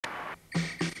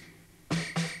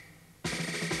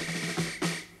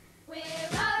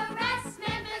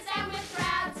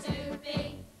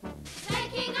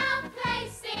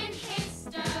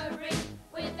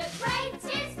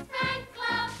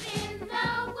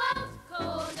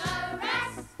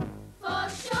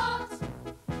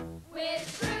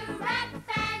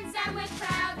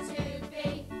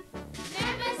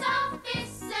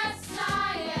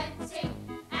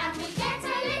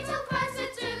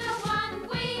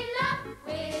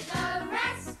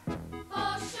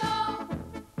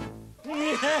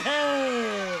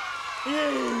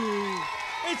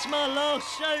It's my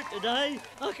last show today.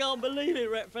 I can't believe it,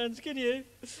 Rat fans, can you?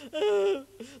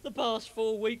 The past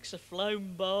 4 weeks have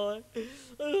flown by. I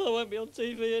won't be on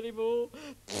TV anymore.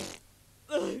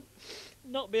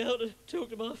 Not be able to talk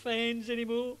to my fans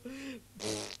anymore.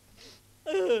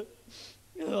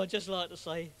 I'd just like to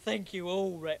say thank you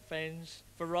all, Rat fans,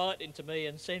 for writing to me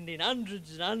and sending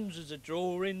hundreds and hundreds of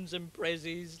drawings and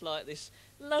prezzies like this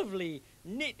lovely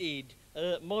knitted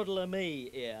model of me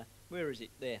here. Where is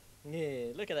it? There.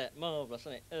 Yeah, look at that. Marvellous,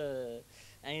 isn't it?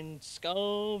 And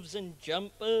scarves and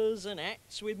jumpers and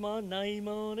hats with my name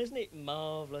on. Isn't it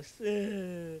marvellous?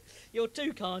 You're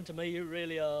too kind to me, you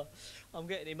really are. I'm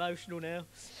getting emotional now.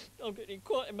 I'm getting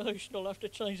quite emotional. I have to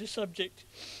change the subject.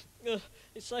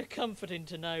 It's so comforting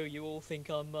to know you all think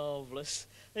I'm marvellous.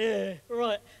 Yeah,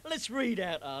 right, let's read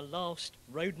out our last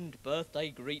rodent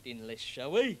birthday greeting list,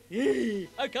 shall we? Yeah.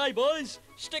 OK, boys,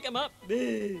 stick 'em up.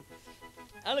 Yeah.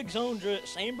 Alexandra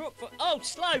Sandbrook for... Oh,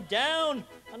 slow down!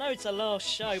 I know it's the last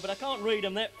show, but I can't read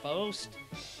them that fast.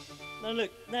 Now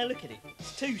look at it.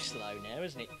 It's too slow now,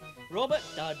 isn't it? Robert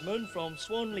Dudman from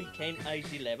Swanley, Kent,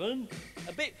 age 11.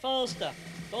 A bit faster.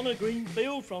 Donna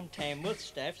Greenfield from Tamworth,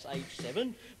 Staffs, age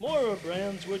 7. Moira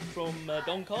Brownswood from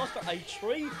Doncaster, age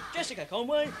 3. Jessica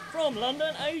Conway from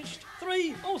London, aged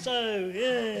 3 also.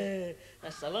 Yeah,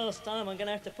 that's the last time I'm going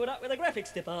to have to put up with the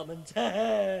graphics department.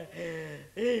 Yeah.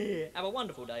 Have a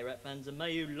wonderful day, Rat fans, and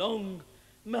may you long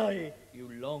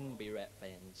be Rat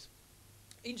fans.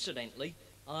 Incidentally,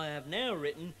 I have now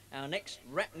written our next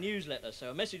Rat newsletter, so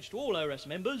a message to all OWRRAS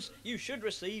members: you should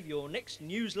receive your next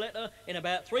newsletter in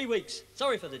about 3 weeks.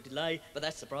 Sorry for the delay, but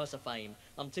that's the price of fame.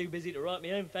 I'm too busy to write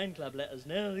my own fan club letters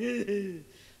now.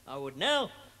 I would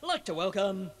now like to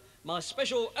welcome my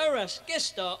special OWRRAS guest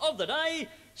star of the day,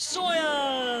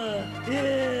 Toyah!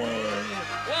 Yeah.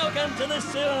 Welcome to the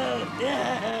sewer!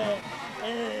 Yeah.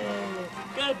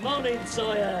 Good morning,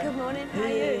 Toyah. Good morning, how are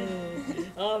you?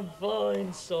 I'm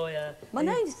fine, Toyah. My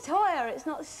name's Toyah, it's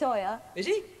not Sawyer. Is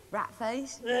he? Rat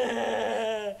face.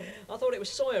 I thought it was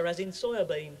Sawyer, as in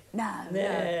soybean. No.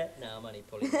 No, I'm only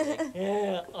pulling your leg.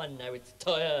 Yeah, I know it's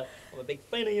Toyah. I'm a big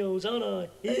fan of yours, aren't I?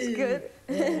 That's good.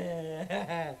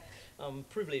 Yeah. I'm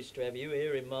privileged to have you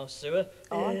here in my sewer.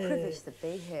 Oh, I'm privileged to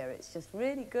be here. It's just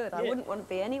really good. I wouldn't want to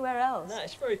be anywhere else. No,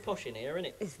 it's very posh in here, isn't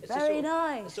it? It's very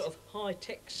nice. A sort of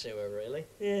high-tech sewer, really.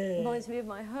 Yeah. Reminds me of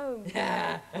my home.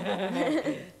 Dead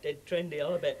trendy,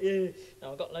 I bet. Yeah.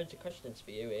 Now, I've got loads of questions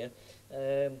for you here.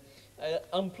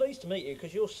 I'm pleased to meet you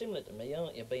because you're similar to me,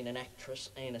 aren't you? Being an actress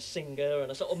and a singer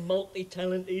and a sort of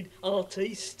multi-talented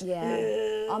artist.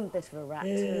 Yeah, I'm a bit of a rat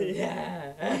too.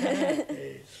 Yeah.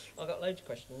 I've got loads of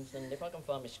questions, and if I can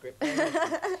find my script.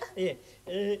 Yeah.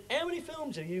 How many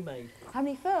films have you made? How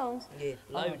many films? Yeah,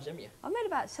 loads, haven't you? I made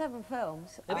about 7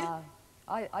 films. Have you?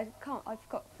 I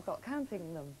forgot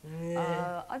counting them.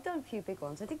 Yeah. I've done a few big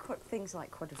ones. I did things like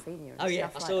Quadrophenia and Oh yeah,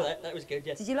 stuff I like saw that. That was good,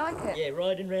 yeah. Did you like it? Yeah,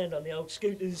 riding round on the old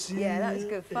scooters. Yeah, that was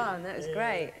good fun. That was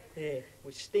great. Yeah,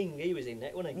 with Sting, he was in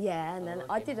that, wasn't he? Yeah, and then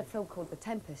I did a film called The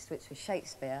Tempest, which was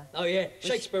Shakespeare. Oh yeah,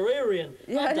 Shakespearean.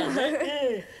 Yeah, I've done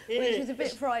that. Yeah. Which was a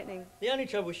bit frightening. The only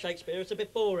trouble with Shakespeare, it's a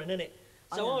bit boring, isn't it?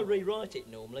 So I rewrite it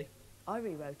normally. I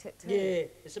rewrote it too. Yeah,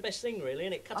 it's the best thing really,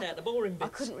 and it cut out the boring bits. I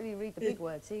couldn't really read the big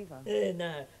words either. Yeah,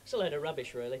 no, it's a load of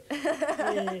rubbish really.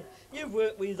 Yeah. You've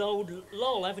worked with old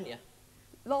Lol, haven't you?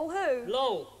 Lol who?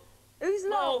 Lol. Who's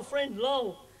My Lol? old friend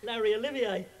Lol, Larry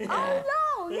Olivier. Oh,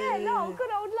 Lol, yeah, Lol,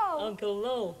 good old Lol. Uncle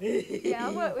Lol. Yeah,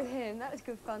 I worked with him, that was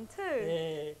good fun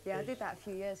too. Yeah. I did that a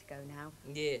few years ago now.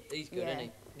 Yeah, he's good, isn't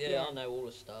he? Yeah, I know all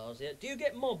the stars, yeah. Do you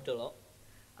get mobbed a lot?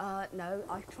 No,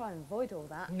 I try and avoid all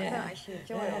that. I don't actually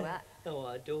enjoy all that. Oh,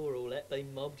 I adore all that,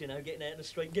 being mobbed, you know, getting out in the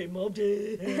street, getting mobbed.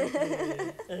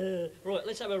 Right,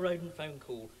 let's have a rodent phone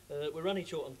call. We're running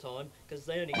short on time, because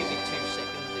they only give me 2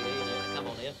 seconds here, you know, to come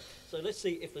on here. So let's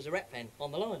see if there's a rat fan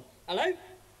on the line. Hello?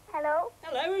 Hello?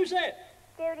 Hello, who's that?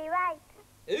 Judy Wright.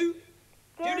 Who?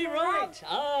 Judy Wright.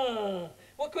 Ah,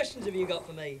 what questions have you got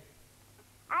for me?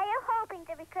 Are you hoping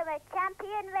to become a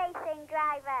champion racing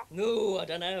driver? No, I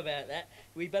don't know about that.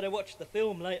 We better watch the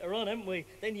film later on, haven't we?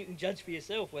 Then you can judge for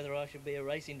yourself whether I should be a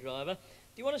racing driver. Do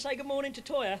you want to say good morning to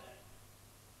Toyah?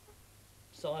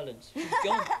 Silence. She's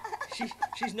gone.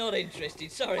 She's not interested.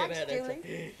 Sorry Thanks, about that.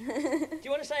 Julie. Do you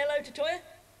want to say hello to Toyah?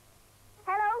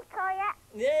 Hello, Toyah.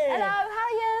 Yeah. Hello, how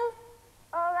are you?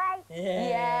 All right.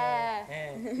 Yeah.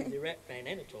 She's a rat fan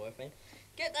and a Toyah fan.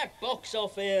 Get that box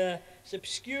off here. It's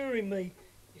obscuring me.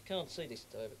 You can't see this,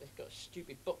 Toyah, but they've got a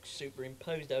stupid box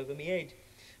superimposed over my head.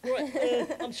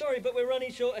 Right, I'm sorry, but we're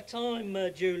running short of time,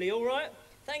 Julie, all right?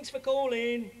 Thanks for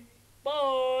calling.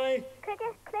 Bye. Could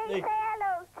you please say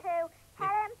hello to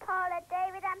Helen, Paula,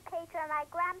 David and Peter and my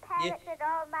grandparents and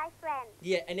all my friends.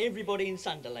 Yeah, and everybody in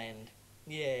Sunderland.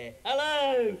 Yeah.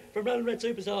 Hello from Roland Rat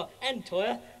Superstar and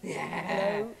Toyah.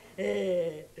 Yeah.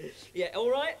 Hello. Yeah, all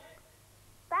right?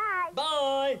 Bye.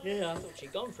 Bye. Yeah, I thought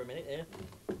she'd gone for a minute there.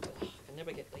 I can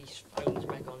never get these phones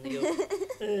back on the old.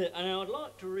 And I'd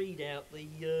like to read out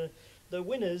the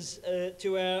winners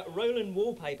to our Roland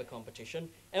wallpaper competition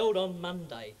held on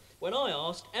Monday, when I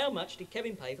asked how much did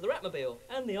Kevin pay for the Ratmobile,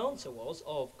 and the answer was,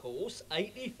 of course,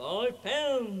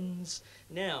 £85.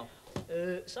 Now,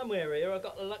 somewhere here I've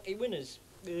got the lucky winners.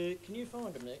 Can you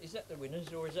find them there? Is that the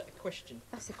winners or is that a question?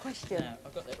 That's a question. No,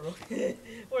 I've got that wrong.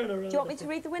 We're in a Do you want me to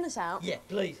read the winners out? Yeah,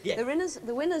 please. Yeah.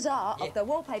 The winners are of the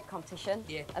wallpaper competition.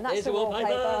 Yeah. And that's There's the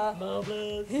wallpaper.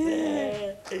 Marvellous.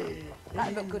 Yeah.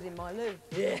 That'd look good in my loo.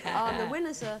 Yeah. The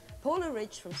winners are Paula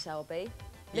Ridge from Selby,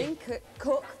 Lynn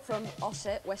Cook from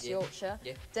Ossett, West Yorkshire,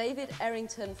 David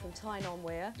Errington from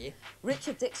Tyne-on-Wear,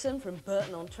 Richard Dixon from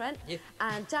Burton-on-Trent,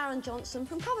 and Darren Johnson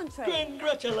from Coventry.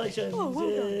 Congratulations! Oh, well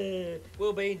done.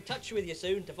 We'll be in touch with you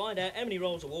soon to find out how many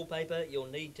rolls of wallpaper you'll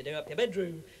need to do up your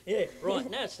bedroom. Yeah,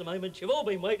 right, now it's the moment you've all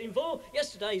been waiting for,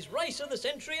 yesterday's race of the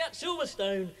century at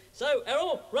Silverstone. So,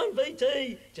 Errol, run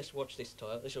VT! Just watch this,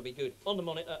 Toyah, this will be good. On the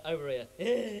monitor, over here.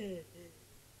 Yeah.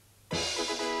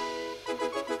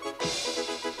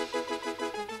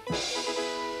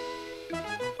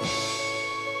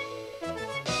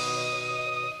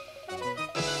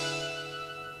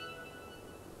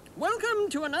 Welcome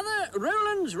to another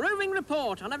Roland's Roving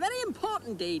Report on a very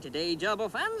important day today, Gerbil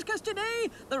fans, because today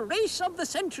the race of the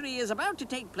century is about to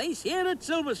take place here at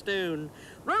Silverstone.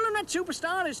 Roland Rat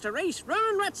Superstar is to race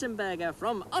Roland Ratzenberger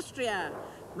from Austria.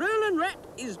 Roland Rat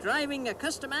is driving a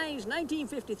customised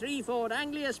 1953 Ford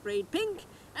Anglia sprayed pink,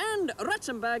 and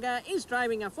Ratzenberger is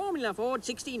driving a Formula Ford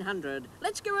 1600.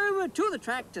 Let's go over to the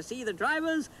track to see the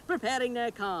drivers preparing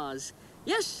their cars.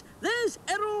 Yes, there's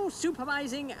Errol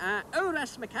supervising our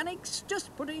OWRRAS mechanics,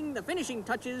 just putting the finishing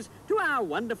touches to our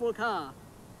wonderful car.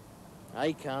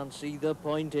 I can't see the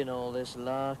point in all this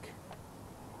lark.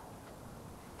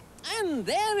 And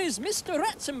there is Mr.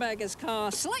 Ratzenberger's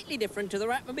car, slightly different to the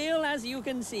Ratmobile, as you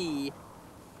can see.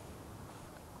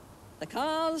 The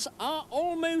cars are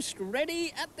almost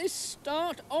ready at this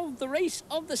start of the race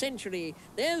of the century.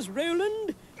 There's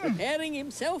Roland preparing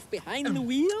himself behind the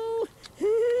wheel.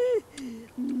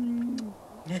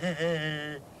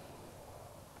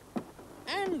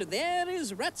 And there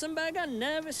is Ratzenberger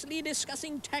nervously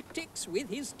discussing tactics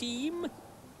with his team.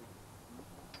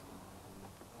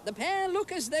 The pair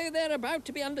look as though they're about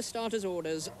to be under starter's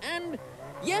orders. And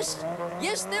yes,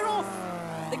 they're off.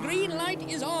 The green light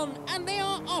is on, and they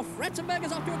are off.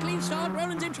 Ratzenberger's off to a clean start.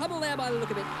 Roland's in trouble there by the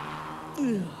look of it.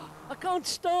 I can't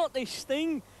start this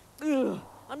thing.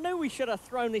 I knew we should have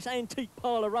thrown this antique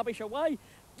pile of rubbish away.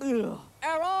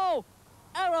 Errol!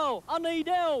 Errol, I need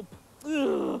help.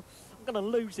 I'm going to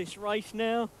lose this race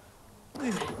now.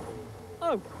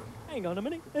 Oh, hang on a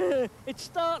minute. It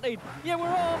started. Yeah, we're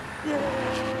off.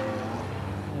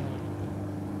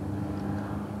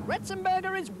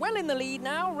 Ratzenberger is well in the lead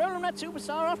now. Roland Rat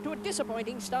Superstar off to a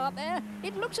disappointing start there.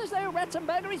 It looks as though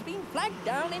Ratzenberger is being flagged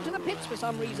down into the pits for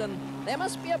some reason. There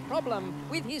must be a problem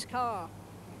with his car.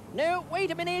 No,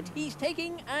 wait a minute. He's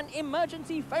taking an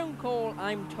emergency phone call,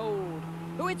 I'm told.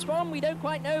 Who it's from, we don't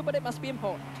quite know, but it must be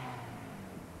important.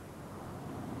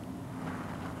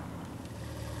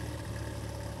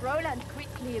 Roland,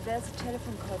 quickly, there's a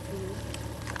telephone call for you.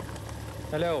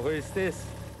 Hello, who is this?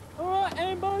 All right,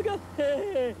 Hamburger.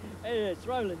 It's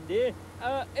Roland here.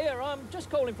 Here, I'm just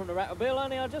calling from the Ratmobile,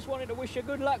 only I just wanted to wish you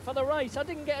good luck for the race. I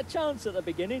didn't get a chance at the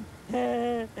beginning.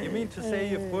 You mean to say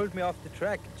you've pulled me off the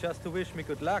track just to wish me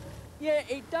good luck? Yeah,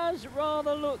 it does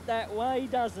rather look that way,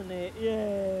 doesn't it?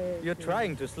 Yeah. You're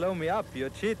trying to slow me up. You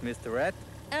cheat, Mr. Rat.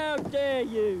 How dare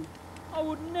you? I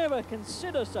would never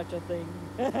consider such a thing.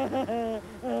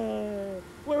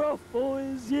 We're off,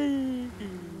 boys. Yee.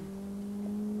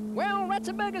 Well,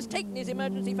 Ratzenberger's taken his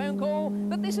emergency phone call,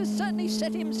 but this has certainly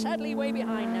set him sadly way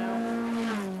behind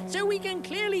now. So we can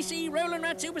clearly see Roland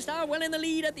Rat Superstar well in the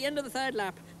lead at the end of the third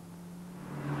lap.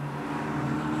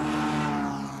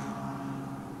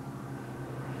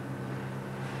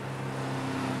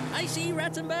 I see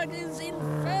Ratzenberger's in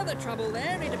further trouble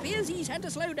there. It appears he's had to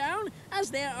slow down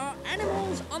as there are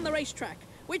animals on the racetrack,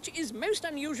 which is most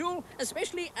unusual,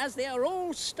 especially as they are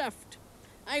all stuffed.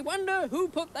 I wonder who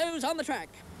put those on the track.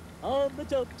 On the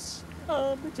jumps,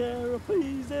 on the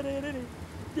terrapins.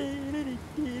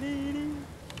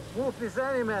 Move these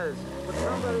animals. Would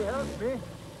somebody help me?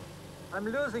 I'm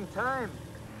losing time.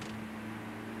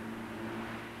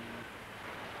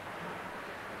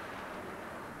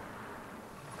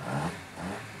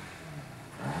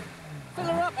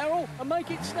 make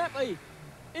it snappy.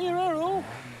 Here, Errol,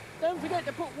 don't forget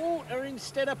to put water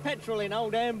instead of petrol in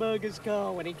old Hamburger's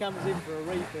car when he comes in for a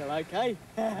refill, OK?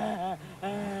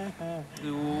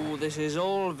 Oh, this is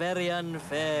all very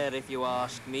unfair, if you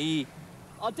ask me.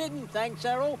 I didn't, thanks,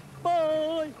 Errol.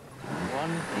 Bye! One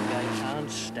thing I can't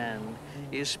stand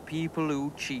is people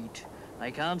who cheat.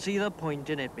 I can't see the point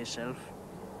in it myself.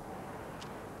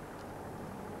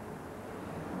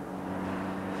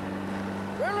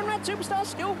 Roland Rat Superstar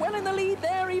still well in the lead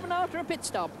there, even after a pit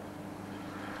stop.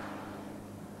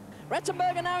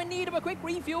 Ratzenberger now in need of a quick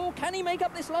refuel. Can he make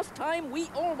up this lost time? We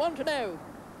all want to know.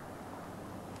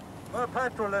 More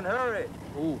petrol and hurry.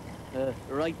 Oh,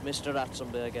 right, Mr.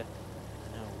 Ratzenberger.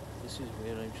 Now, this is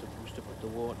where I'm supposed to put the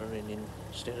water in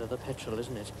instead of the petrol,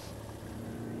 isn't it?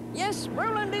 Yes,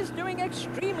 Roland is doing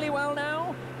extremely well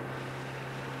now.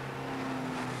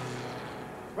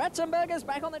 Ratzenberger's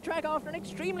back on the track after an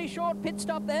extremely short pit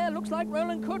stop there. Looks like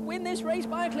Roland could win this race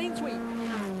by a clean sweep.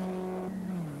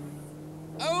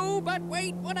 Oh, but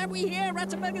wait, what have we here?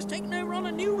 Ratzenberger's taken over on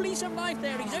a new lease of life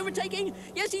there. He's overtaking.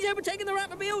 Yes, he's overtaken the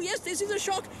Ratmobile. Yes, this is a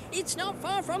shock. It's not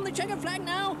far from the checkered flag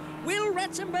now. Will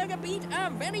Ratzenberger beat our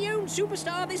very own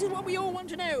superstar? This is what we all want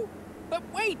to know. But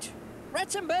wait,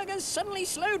 Ratzenberger's suddenly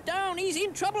slowed down. He's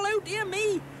in trouble, oh dear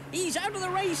me. He's out of the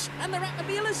race, and the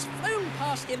Ratmobile has flown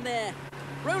past him there.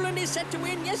 Roland is set to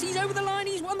win. Yes, he's over the line.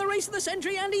 He's won the race of the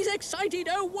century, and he's excited.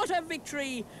 Oh, what a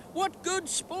victory. What good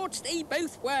sports they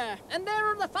both were. And there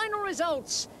are the final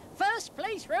results. First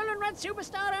place, Roland Rat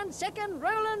Superstar, and second,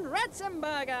 Roland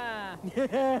Ratzenberger.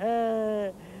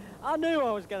 I knew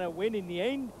I was going to win in the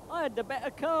end. I had the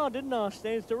better car, didn't I?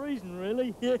 Stands to reason,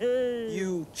 really.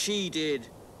 You cheated.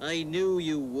 I knew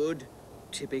you would.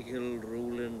 Typical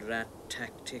Roland Rat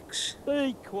tactics.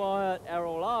 Be quiet,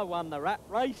 Errol. I won the rat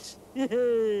race.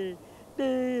 I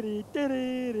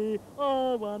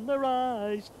won the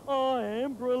race. I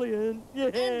am brilliant.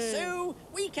 And so,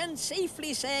 we can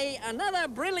safely say another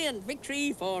brilliant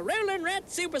victory for Roland Rat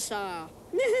Superstar.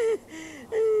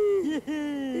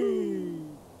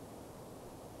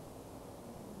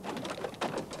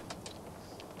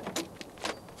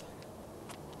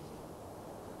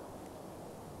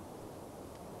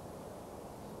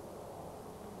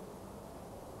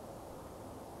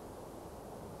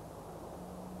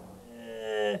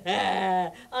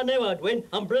 I knew I'd win.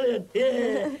 I'm brilliant.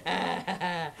 Yeah.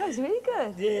 That was really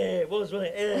good. Yeah, it was,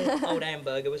 wasn't it? Yeah. Old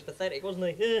Hamburger was pathetic, wasn't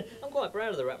he? Yeah. I'm quite proud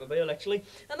of the Ratmobile, actually.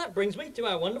 And that brings me to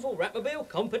our wonderful Ratmobile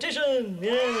competition.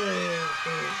 Yeah.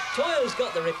 Toyah's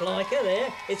got the Replica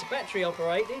there. It's battery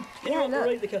operated. Can you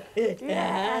operate the car?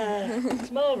 Yeah.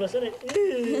 It's marvellous, isn't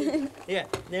it? Yeah.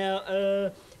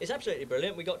 Now, it's absolutely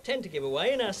brilliant. We got 10 to give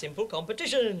away in our simple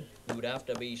competition. You'd have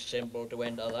to be simple to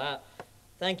enter that.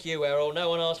 Thank you, Errol. No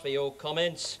one asked for your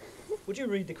comments. Would you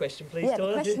read the question, please, Yeah, Toyah?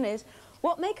 the question is,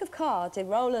 what make of car did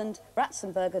Roland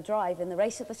Ratzenberger drive in the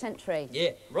race of the century?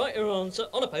 Yeah, write your answer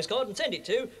on a postcard and send it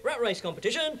to Rat Race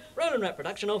Competition, Roland Rat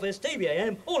Production Office,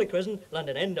 TBAM, Hawley Crescent,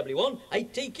 London NW1,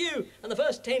 8TQ. And the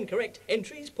first 10 correct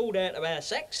entries pulled out of our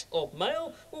sacks of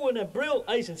mail will win a Brill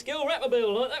Ace and Skill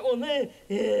Ratmobile like that one there.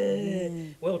 Yeah.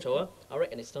 Well, Toyah, I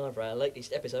reckon it's time for our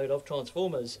latest episode of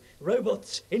Transformers.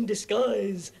 Robots in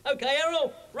disguise. OK,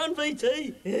 Errol, run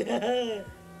VT. Yeah.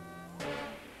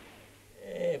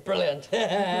 Yeah, brilliant.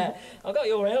 I've got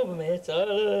your album here,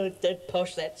 Toyah. Dead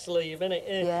posh, that sleeve, innit?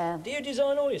 Yeah. Do you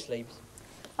design all your sleeves?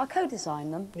 I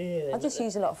co-design them. Yeah. I just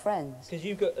use a lot of friends. Because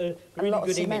you've got really lot of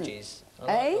good cement. images.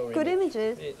 I Eh? your Good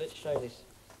images? Yeah, let's show this.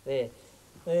 There.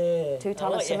 There. 2 I tons of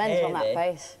like your cement hair on that there.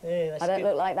 face. Yeah, that's I don't good.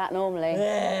 look like that normally.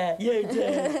 Yeah, you do.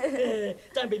 Yeah.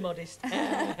 Don't be modest.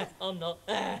 I'm not.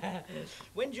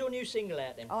 When's your new single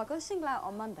out then? Oh, I got a single out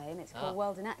on Monday and it's called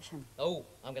World in Action. Oh,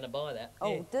 I'm going to buy that.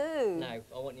 Oh, Yeah. do? No,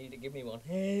 I want you to give me one.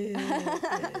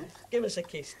 Give us a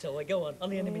kiss, Toy. Go on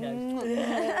the end of my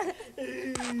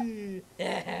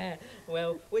nose.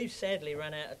 Well, we've sadly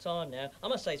run out of time now. I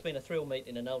must say it's been a thrill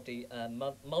meeting a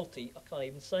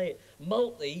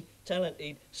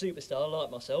multi-talented superstar like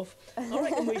myself. I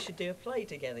reckon we should do a play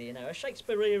together, you know, a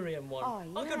Shakespearean one. Oh,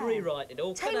 I could yeah. rewrite it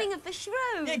all. Taming of the Shrew.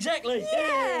 Exactly.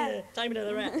 Yeah. Taming of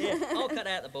the Rat. Yeah. I'll cut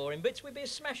out the boring bits. We'd be a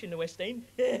smash in the West End.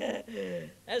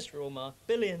 As for all my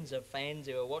billions of fans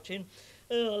who are watching,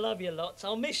 oh, I love you lots.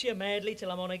 I'll miss you madly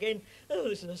till I'm on again. Oh,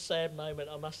 this is a sad moment,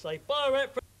 I must say. Bye,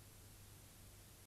 Rat.